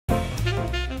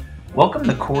Welcome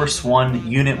to Course 1,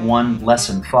 Unit 1,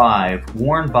 Lesson 5,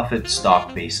 Warren Buffett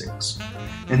Stock Basics.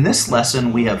 In this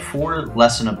lesson, we have 4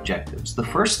 lesson objectives. The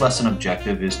first lesson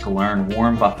objective is to learn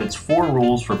Warren Buffett's 4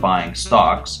 rules for buying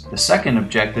stocks. The second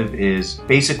objective is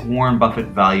basic Warren Buffett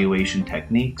valuation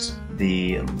techniques.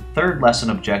 The third lesson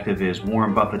objective is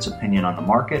Warren Buffett's opinion on the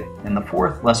market. And the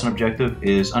fourth lesson objective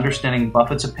is understanding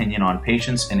Buffett's opinion on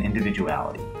patience and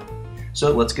individuality.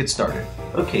 So let's get started.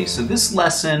 Okay, so this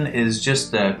lesson is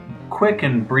just a quick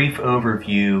and brief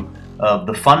overview of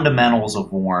the fundamentals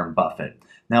of Warren Buffett.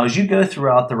 Now, as you go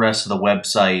throughout the rest of the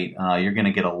website, you're going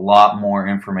to get a lot more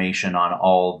information on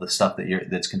all the stuff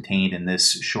that's contained in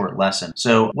this short lesson.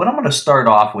 So what I'm going to start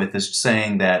off with is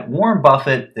saying that Warren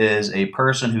Buffett is a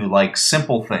person who likes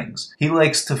simple things. He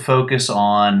likes to focus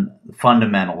on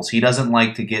fundamentals. He doesn't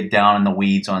like to get down in the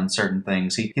weeds on certain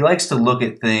things. He likes to look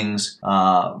at things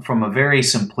from a very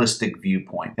simplistic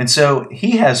viewpoint. And so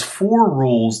he has 4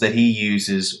 rules that he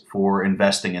uses for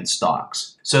investing in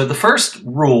stocks. So the first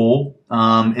rule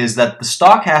is that the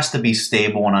stock has to be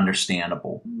stable and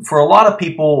understandable. For a lot of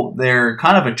people, they're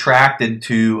kind of attracted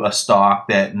to a stock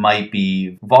that might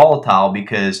be volatile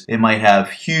because it might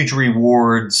have huge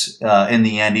rewards in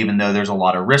the end, even though there's a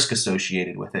lot of risk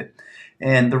associated with it.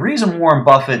 And the reason Warren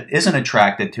Buffett isn't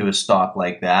attracted to a stock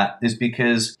like that is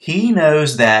because he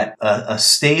knows that a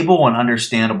stable and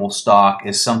understandable stock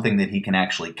is something that he can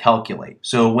actually calculate.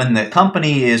 So when the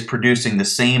company is producing the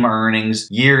same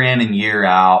earnings year in and year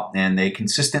out, and they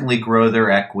consistently grow their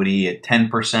equity at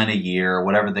 10% a year, or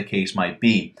whatever the case might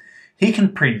be, he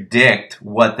can predict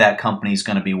what that company is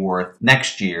going to be worth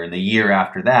next year and the year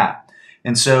after that.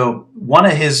 And so one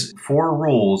of his 4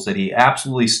 rules that he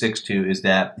absolutely sticks to is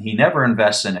that he never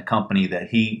invests in a company that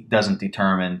he doesn't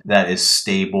determine that is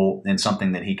stable and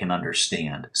something that he can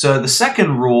understand. So the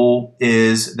second rule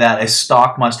is that a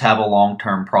stock must have a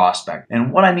long-term prospect.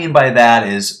 And what I mean by that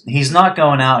is he's not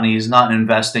going out and he's not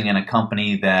investing in a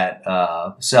company that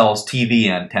sells TV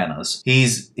antennas.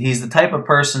 He's the type of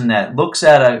person that looks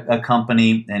at a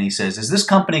company and he says, is this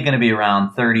company going to be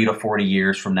around 30 to 40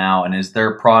 years from now, and is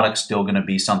their product still going to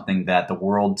be something that the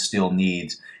world still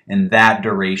needs in that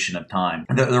duration of time?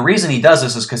 The reason he does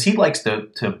this is because he likes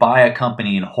to buy a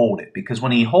company and hold it, because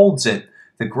when he holds it,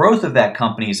 the growth of that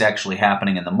company is actually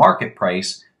happening in the market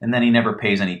price, and then he never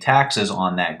pays any taxes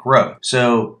on that growth.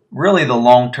 So really the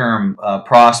long-term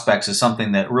prospects is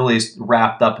something that really is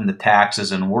wrapped up in the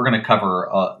taxes, and we're going to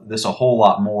cover this a whole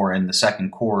lot more in the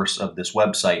second course of this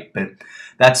website, but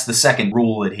that's the second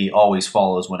rule that he always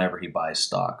follows whenever he buys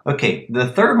stock. Okay, the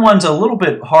third one's a little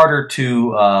bit harder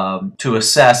to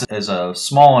assess as a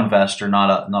small investor,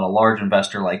 not a large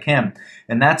investor like him,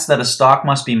 and that's that a stock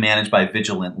must be managed by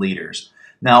vigilant leaders.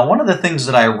 Now, one of the things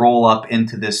that I roll up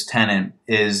into this tenet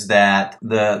is that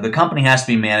the company has to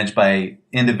be managed by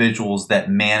individuals that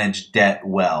manage debt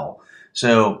well.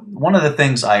 So one of the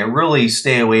things I really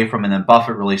stay away from, and then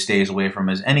Buffett really stays away from,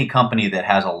 is any company that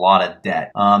has a lot of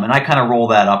debt. And I kind of roll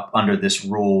that up under this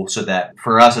rule so that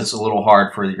for us it's a little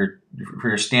hard for your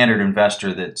standard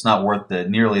investor that's not worth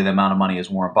nearly the amount of money as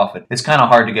Warren Buffett. It's kind of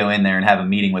hard to go in there and have a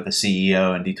meeting with a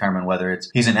CEO and determine whether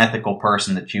he's an ethical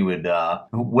person that you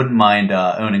wouldn't mind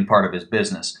owning part of his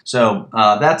business. So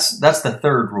that's the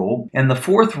third rule. And the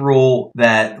fourth rule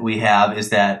that we have is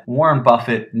that Warren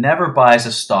Buffett never buys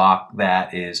a stock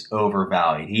that is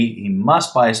overvalued. He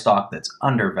must buy a stock that's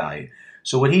undervalued.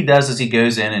 So what he does is he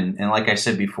goes in and like I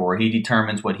said before, he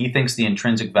determines what he thinks the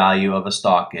intrinsic value of a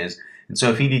stock is. And so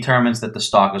if he determines that the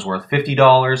stock is worth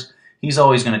 $50, he's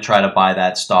always going to try to buy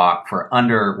that stock for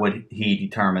under what he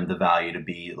determined the value to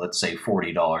be. Let's say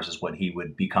 $40 is what he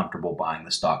would be comfortable buying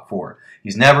the stock for.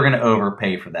 He's never going to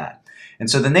overpay for that. And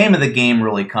so the name of the game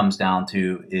really comes down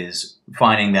to is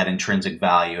finding that intrinsic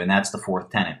value, and that's the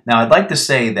fourth tenet. Now, I'd like to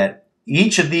say that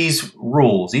each of these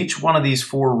rules, each one of these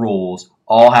 4 rules,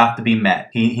 all have to be met.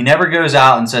 He never goes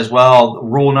out and says, well,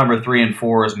 rule number 3 and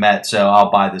 4 is met, so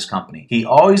I'll buy this company. He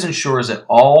always ensures that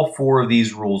all 4 of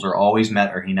these rules are always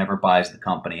met, or he never buys the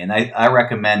company. And I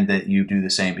recommend that you do the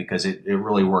same because it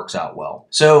really works out well.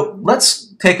 So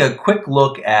let's take a quick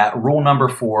look at rule number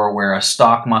 4, where a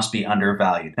stock must be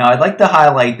undervalued. Now, I'd like to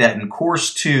highlight that in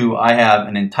course 2, I have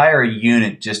an entire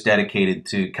unit just dedicated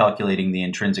to calculating the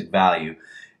intrinsic value.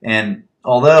 And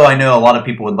although I know a lot of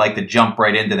people would like to jump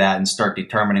right into that and start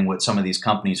determining what some of these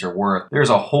companies are worth, there's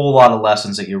a whole lot of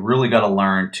lessons that you really got to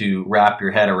learn to wrap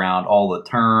your head around all the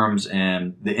terms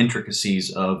and the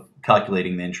intricacies of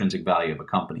calculating the intrinsic value of a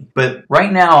company. But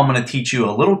right now I'm going to teach you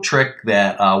a little trick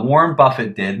that Warren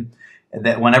Buffett did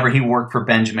that whenever he worked for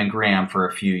Benjamin Graham for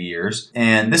a few years.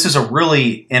 And this is a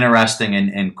really interesting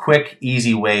and quick,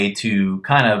 easy way to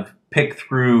kind of pick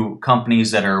through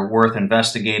companies that are worth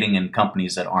investigating and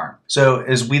companies that aren't. So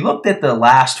as we looked at the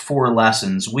last 4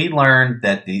 lessons, we learned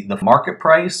that the market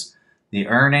price, the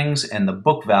earnings, and the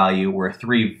book value were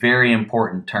 3 very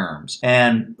important terms.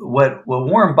 And what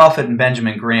Warren Buffett and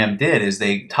Benjamin Graham did is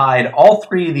they tied all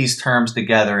 3 of these terms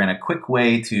together in a quick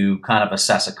way to kind of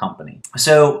assess a company.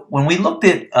 So when we looked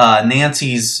at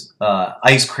Nancy's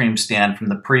ice cream stand from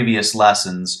the previous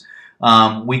lessons,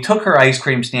 we took her ice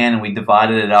cream stand and we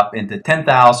divided it up into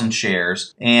 10,000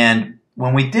 shares. And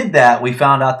when we did that, we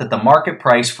found out that the market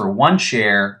price for 1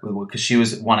 share, because she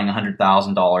was wanting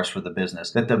 $100,000 for the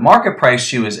business, that the market price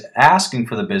she was asking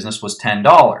for the business was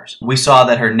 $10. We saw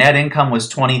that her net income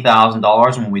was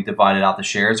 $20,000 when we divided out the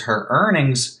shares. Her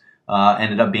earnings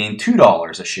ended up being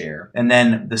 $2 a share. And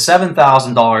then the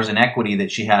 $7,000 in equity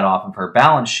that she had off of her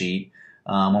balance sheet,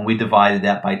 when we divided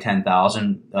that by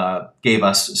 10,000, gave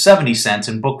us 70 cents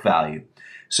in book value.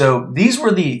 So these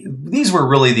were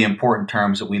really the important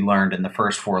terms that we learned in the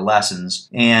first 4 lessons.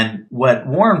 And what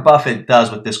Warren Buffett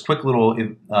does with this quick little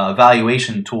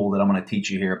valuation tool that I'm going to teach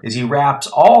you here is he wraps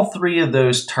all 3 of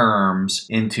those terms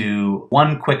into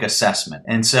one quick assessment.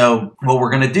 And so what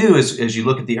we're going to do is, as you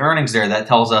look at the earnings there, that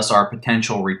tells us our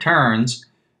potential returns.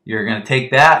 You're going to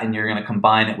take that and you're going to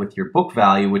combine it with your book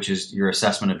value, which is your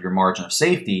assessment of your margin of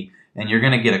safety, and you're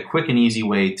going to get a quick and easy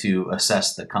way to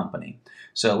assess the company.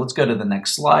 So let's go to the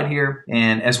next slide here.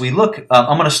 And as we look,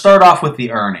 I'm going to start off with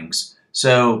the earnings.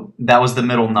 So that was the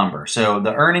middle number. So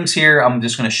the earnings here, I'm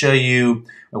just going to show you,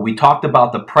 we talked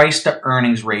about the price to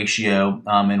earnings ratio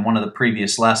in one of the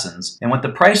previous lessons. And what the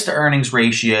price to earnings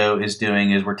ratio is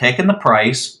doing is we're taking the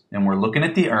price and we're looking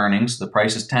at the earnings. The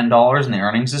price is $10 and the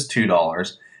earnings is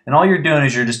 $2. And all you're doing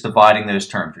is you're just dividing those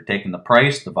terms. You're taking the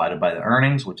price divided by the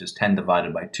earnings, which is 10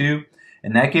 divided by 2,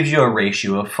 and that gives you a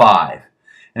ratio of 5.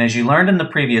 And as you learned in the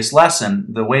previous lesson,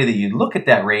 the way that you look at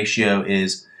that ratio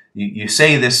is you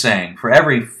say this saying, for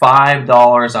every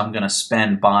 $5 I'm going to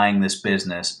spend buying this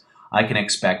business, I can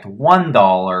expect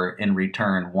 $1 in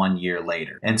return 1 year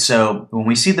later. And so when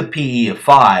we see the PE of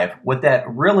 5, what that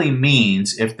really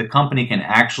means, if the company can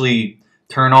actually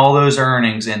turn all those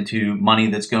earnings into money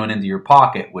that's going into your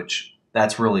pocket, which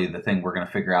that's really the thing we're going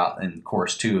to figure out in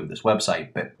course 2 of this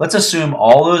website. But let's assume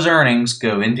all those earnings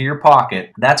go into your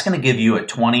pocket. That's going to give you a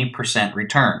 20%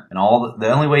 return. And the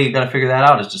only way you got to figure that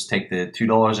out is just take the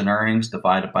 $2 in earnings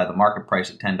divided by the market price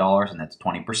of $10, and that's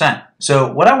 20%.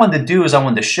 So what I wanted to do is I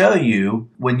wanted to show you,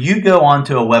 when you go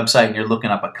onto a website and you're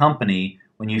looking up a company,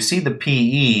 when you see the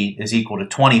PE is equal to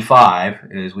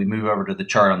 25, as we move over to the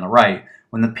chart on the right,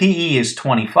 when the PE is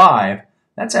 25,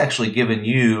 that's actually giving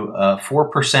you a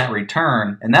 4%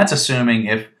 return, and that's assuming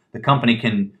if the company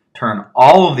can turn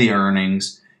all of the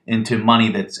earnings into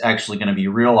money that's actually going to be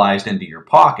realized into your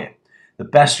pocket. The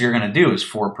best you're going to do is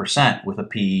 4% with a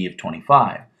PE of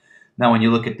 25. Now when you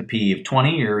look at the PE of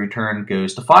 20, your return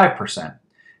goes to 5%.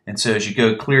 And so as you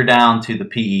go clear down to the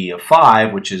PE of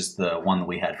 5, which is the one that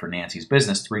we had for Nancy's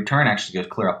business, the return actually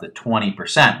goes clear up to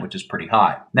 20%, which is pretty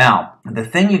high. Now, the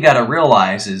thing you got to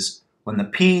realize is when the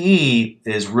PE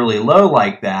is really low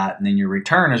like that, and then your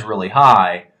return is really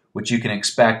high, what you can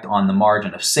expect on the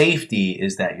margin of safety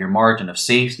is that your margin of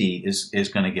safety is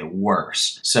going to get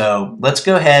worse. So let's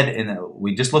go ahead, and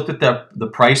we just looked at the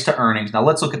price to earnings. Now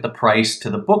let's look at the price to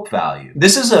the book value.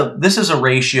 This is a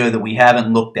ratio that we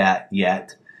haven't looked at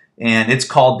yet, and it's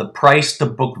called the price to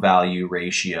book value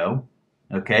ratio.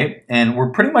 Okay, and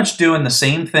we're pretty much doing the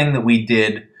same thing that we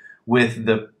did with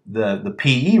the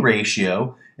PE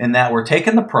ratio, in that we're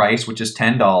taking the price, which is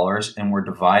 $10, and we're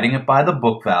dividing it by the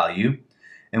book value.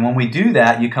 And when we do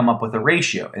that, you come up with a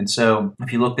ratio. And so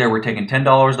if you look there, we're taking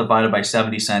 $10 divided by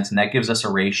 70 cents, and that gives us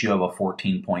a ratio of a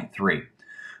 14.3.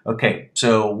 Okay,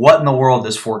 so what in the world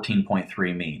does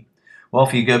 14.3 mean? Well,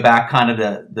 if you go back kind of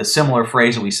to the similar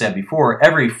phrase that we said before,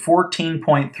 every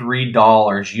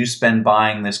 $14.3 you spend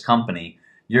buying this company,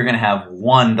 you're going to have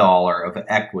 $1 of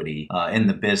equity in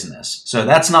the business. So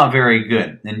that's not very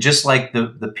good. And just like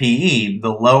the PE,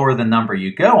 the lower the number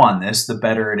you go on this, the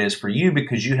better it is for you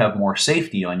because you have more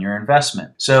safety on your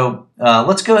investment. So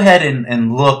let's go ahead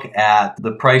and look at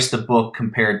the price to book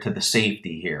compared to the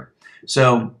safety here.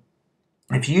 So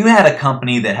if you had a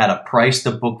company that had a price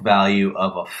to book value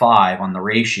of a 5 on the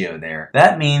ratio there,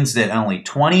 that means that only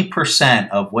 20%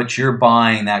 of what you're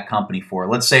buying that company for,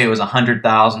 let's say it was a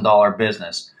 $100,000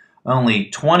 business, only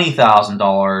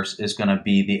 $20,000 is going to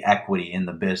be the equity in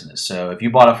the business. So if you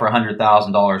bought it for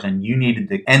 $100,000 and you needed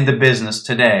to end the business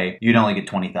today, you'd only get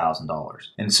 $20,000.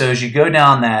 And so as you go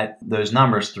down those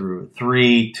numbers through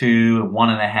 3, 2,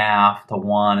 1.5 to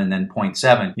 1, and then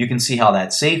 0.7, you can see how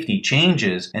that safety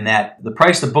changes, and that the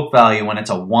price to book value, when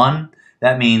it's a 1,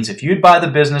 That means if you'd buy the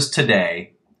business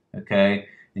today, okay,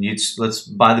 and let's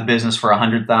buy the business for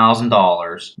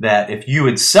 $100,000, that if you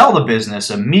would sell the business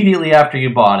immediately after you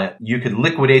bought it, you could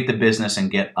liquidate the business and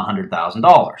get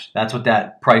 $100,000. That's what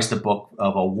that price to book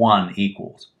of a 1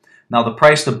 equals. Now the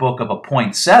price to book of a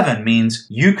 0.7 means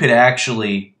you could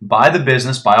actually buy the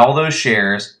business, buy all those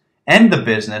shares, end the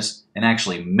business, and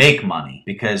actually make money,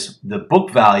 because the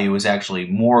book value is actually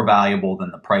more valuable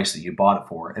than the price that you bought it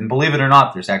for. And believe it or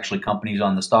not, there's actually companies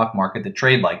on the stock market that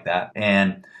trade like that.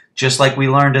 And just like we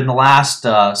learned in the last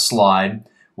slide,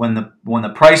 when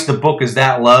the price to book is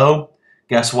that low,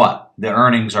 guess what? The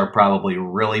earnings are probably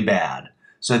really bad.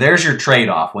 So there's your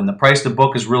trade-off. When the price to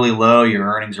book is really low, your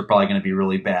earnings are probably going to be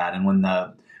really bad. And when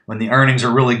the earnings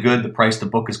are really good, the price to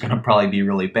book is going to probably be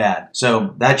really bad.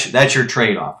 So that's your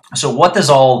trade-off. So what does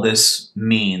all this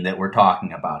mean that we're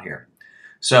talking about here?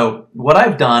 So what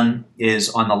I've done is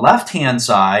on the left-hand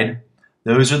side,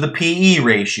 those are the PE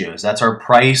ratios. That's our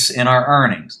price and our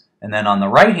earnings. And then on the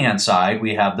right-hand side,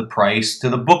 we have the price to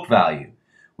the book value.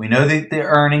 We know that the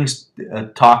earnings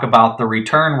talk about the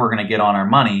return we're going to get on our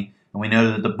money, and we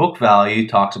know that the book value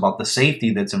talks about the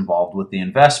safety that's involved with the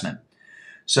investment.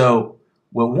 So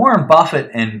what Warren Buffett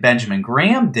and Benjamin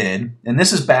Graham did, and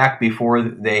this is back before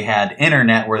they had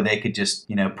internet where they could just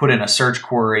put in a search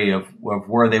query of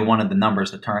where they wanted the numbers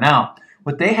to turn out.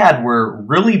 What they had were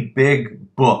really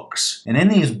big books, and in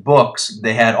these books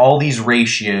they had all these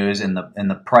ratios and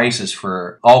the prices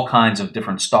for all kinds of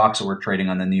different stocks that were trading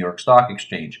on the New York Stock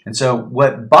Exchange. And so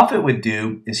what Buffett would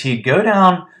do is he'd go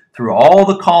down through all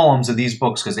the columns of these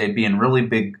books, because they'd be in really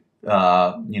big,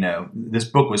 this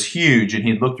book was huge, and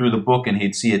he'd look through the book and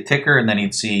he'd see a ticker, and then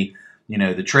he'd see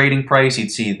the trading price,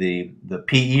 he'd see the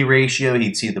PE ratio,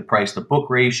 he'd see the price to book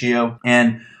ratio.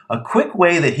 And a quick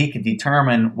way that he could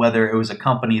determine whether it was a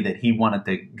company that he wanted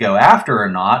to go after or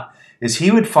not is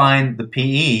he would find the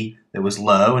PE that was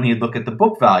low, and he'd look at the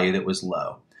book value that was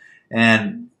low.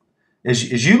 And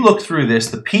as you look through this,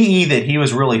 the PE that he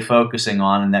was really focusing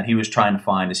on and that he was trying to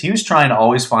find is he was trying to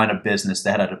always find a business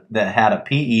that had a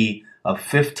PE of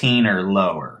 15 or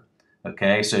lower.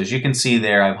 Okay, so as you can see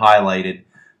there, I've highlighted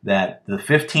that the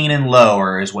 15 and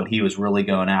lower is what he was really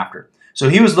going after. So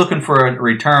he was looking for a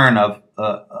return of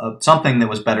something that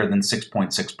was better than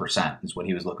 6.6% is what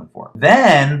he was looking for.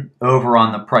 Then over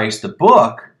on the price to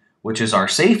book, which is our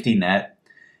safety net,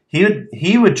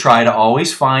 he would try to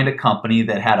always find a company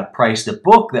that had a price to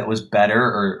book that was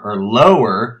better or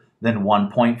lower than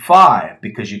 1.5,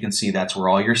 because you can see that's where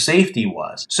all your safety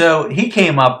was. So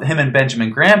him and Benjamin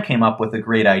Graham came up with a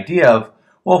great idea of,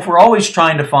 well, if we're always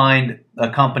trying to find a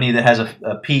company that has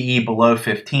a PE below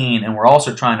 15, and we're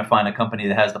also trying to find a company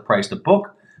that has the price to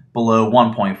book below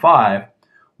 1.5,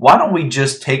 why don't we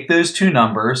just take those two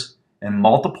numbers and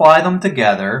multiply them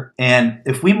together? And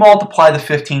if we multiply the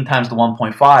 15 times the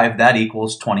 1.5, that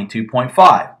equals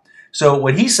 22.5. So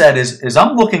what he said is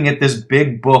I'm looking at this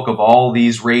big book of all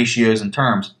these ratios and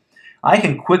terms. I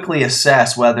can quickly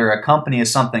assess whether a company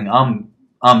is something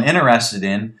I'm interested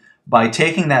in by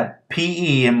taking that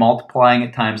PE and multiplying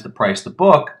it times the price to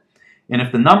book. And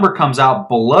if the number comes out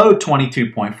below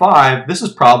 22.5, this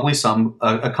is probably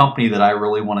a company that I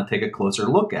really want to take a closer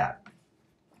look at.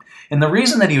 And the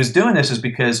reason that he was doing this is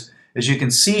because, as you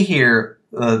can see here,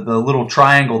 the little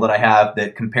triangle that I have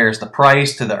that compares the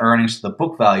price to the earnings to the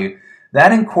book value,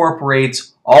 that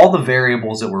incorporates all the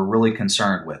variables that we're really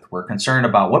concerned with. We're concerned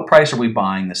about what price are we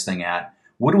buying this thing at,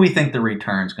 what do we think the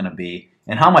return is going to be,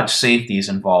 and how much safety is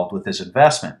involved with this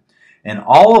investment. And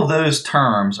all of those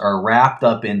terms are wrapped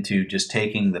up into just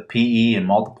taking the PE and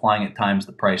multiplying it times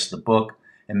the price of the book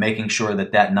and making sure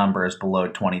that that number is below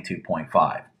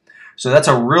 22.5. So that's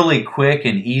a really quick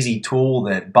and easy tool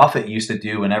that Buffett used to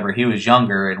do whenever he was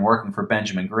younger and working for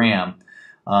Benjamin Graham,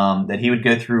 that he would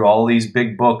go through all these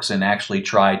big books and actually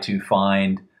try to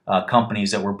find companies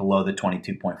that were below the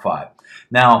 22.5.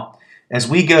 Now, as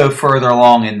we go further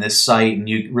along in this site and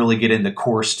you really get into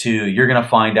course 2, you're going to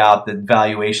find out that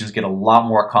valuations get a lot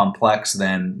more complex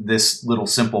than this little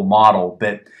simple model.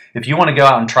 But if you want to go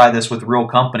out and try this with real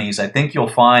companies, I think you'll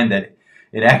find that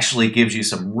it actually gives you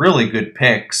some really good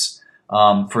picks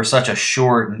for such a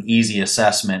short and easy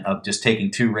assessment of just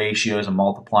taking two ratios and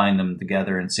multiplying them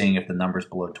together and seeing if the number's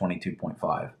below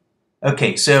 22.5.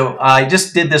 Okay, so I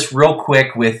just did this real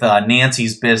quick with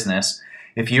Nancy's business.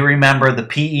 If you remember, the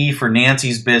PE for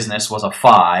Nancy's business was a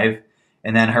 5,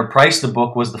 and then her price to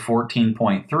book was the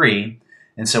 14.3.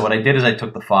 And so what I did is I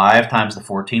took the 5 times the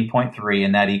 14.3,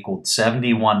 and that equaled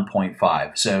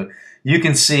 71.5. So you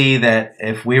can see that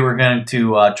if we were going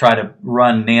to try to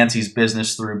run Nancy's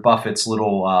business through Buffett's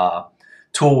little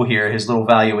tool here, his little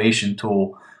valuation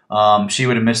tool, she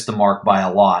would have missed the mark by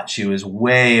a lot. She was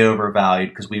way overvalued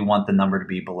because we want the number to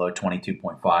be below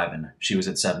 22.5, and she was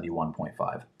at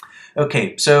 71.5.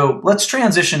 Okay, so let's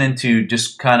transition into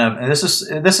just kind of, and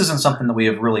this isn't something that we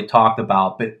have really talked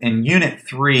about, but in Unit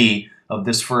 3 of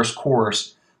this first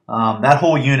course, that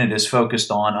whole unit is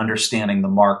focused on understanding the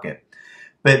market.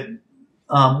 But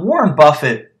Warren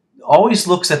Buffett always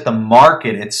looks at the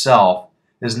market itself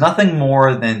as nothing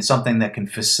more than something that can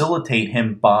facilitate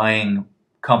him buying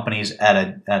companies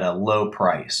at a low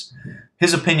price.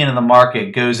 His opinion of the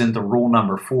market goes into rule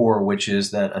number 4, which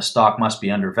is that a stock must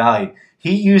be undervalued.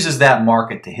 He uses that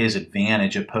market to his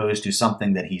advantage opposed to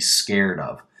something that he's scared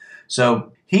of.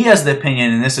 So he has the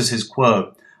opinion, and this is his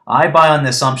quote, "I buy on the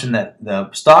assumption that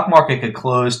the stock market could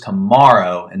close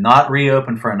tomorrow and not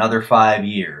reopen for another 5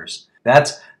 years."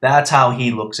 That's how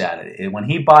he looks at it. When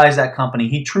he buys that company,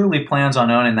 he truly plans on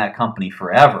owning that company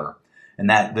forever and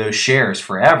those shares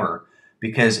forever,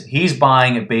 because he's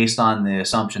buying it based on the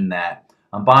assumption that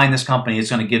I'm buying this company, it's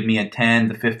going to give me a 10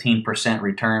 to 15%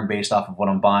 return based off of what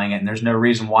I'm buying it, and there's no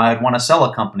reason why I'd want to sell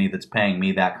a company that's paying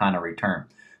me that kind of return.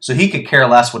 So he could care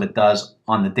less what it does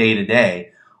on the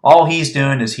day-to-day. All he's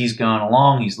doing is he's going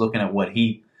along, he's looking at what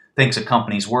he thinks a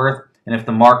company's worth, and if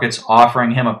the market's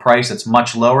offering him a price that's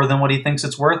much lower than what he thinks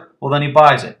it's worth, well, then he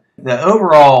buys it. The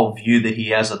overall view that he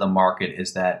has of the market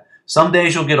is that some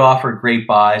days you'll get offered great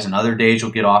buys and other days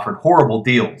you'll get offered horrible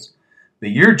deals. But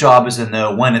your job is to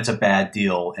know when it's a bad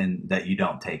deal and that you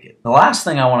don't take it. The last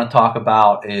thing I want to talk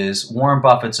about is Warren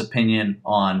Buffett's opinion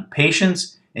on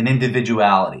patience and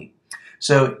individuality.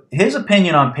 So his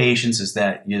opinion on patience is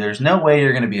that there's no way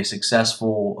you're going to be a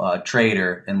successful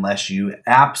trader unless you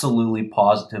absolutely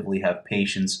positively have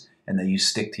patience and that you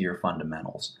stick to your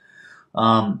fundamentals.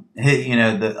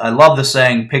 I love the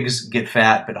saying, pigs get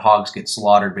fat but hogs get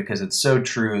slaughtered, because it's so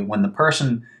true. When the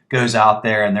person goes out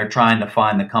there and they're trying to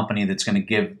find the company that's going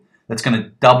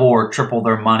to double or triple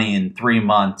their money in 3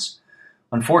 months,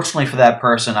 unfortunately for that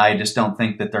person, I just don't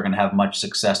think that they're going to have much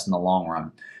success in the long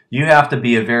run. You have to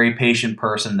be a very patient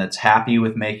person that's happy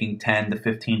with making 10 to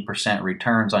 15%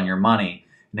 returns on your money.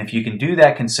 And if you can do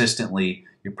that consistently,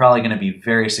 you're probably going to be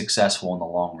very successful in the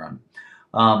long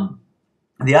run.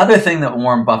 The other thing that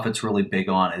Warren Buffett's really big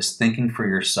on is thinking for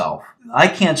yourself. I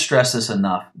can't stress this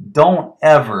enough. Don't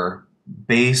ever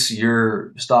base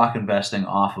your stock investing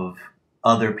off of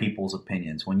other people's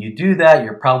opinions. When you do that,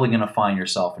 you're probably going to find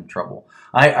yourself in trouble.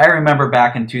 I remember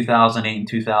back in 2008 and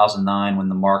 2009 when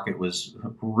the market was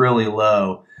really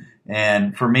low,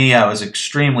 and for me, I was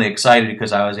extremely excited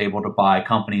because I was able to buy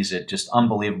companies at just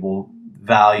unbelievable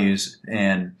values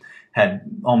and had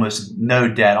almost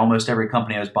no debt. Almost every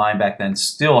company I was buying back then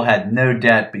still had no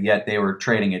debt, but yet they were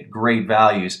trading at great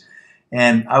values.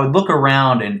 And I would look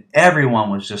around and everyone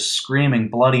was just screaming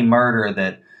bloody murder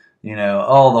that,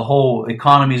 oh, the whole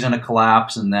economy's going to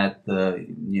collapse and that the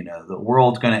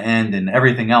world's going to end and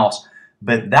everything else.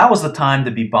 But that was the time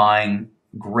to be buying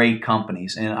great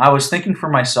companies. And I was thinking for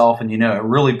myself, and it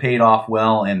really paid off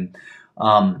well. And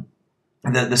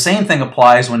the same thing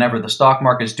applies whenever the stock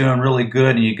market's doing really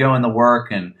good and you go into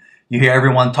work and you hear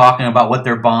everyone talking about what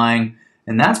they're buying.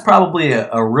 And that's probably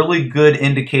a really good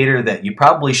indicator that you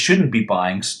probably shouldn't be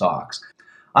buying stocks.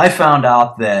 I found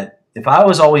out that if I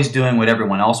was always doing what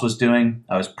everyone else was doing,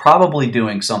 I was probably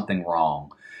doing something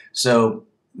wrong. So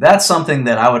that's something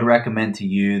that I would recommend to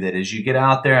you, that as you get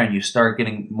out there and you start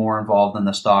getting more involved in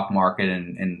the stock market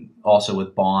and also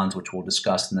with bonds, which we'll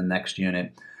discuss in the next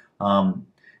unit,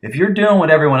 if you're doing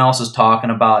what everyone else is talking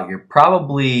about, you're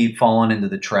probably falling into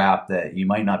the trap that you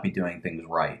might not be doing things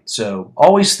right. So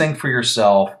always think for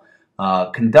yourself,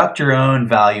 conduct your own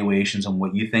valuations on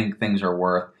what you think things are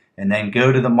worth, and then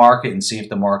go to the market and see if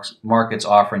the market's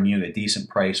offering you a decent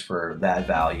price for that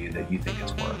value that you think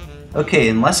it's worth. Okay,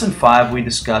 in Lesson 5 we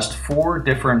discussed 4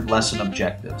 different lesson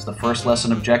objectives. The first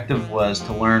lesson objective was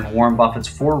to learn Warren Buffett's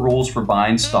 4 rules for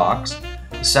buying stocks.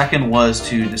 The second was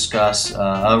to discuss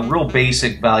a real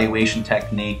basic valuation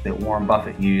technique that Warren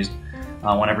Buffett used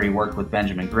whenever he worked with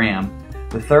Benjamin Graham.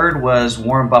 The third was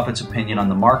Warren Buffett's opinion on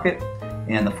the market.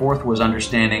 And the fourth was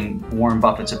understanding Warren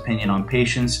Buffett's opinion on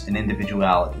patience and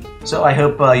individuality. So I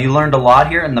hope you learned a lot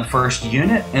here in the first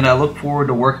unit, and I look forward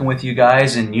to working with you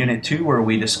guys in Unit 2 where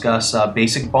we discuss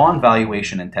basic bond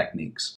valuation and techniques.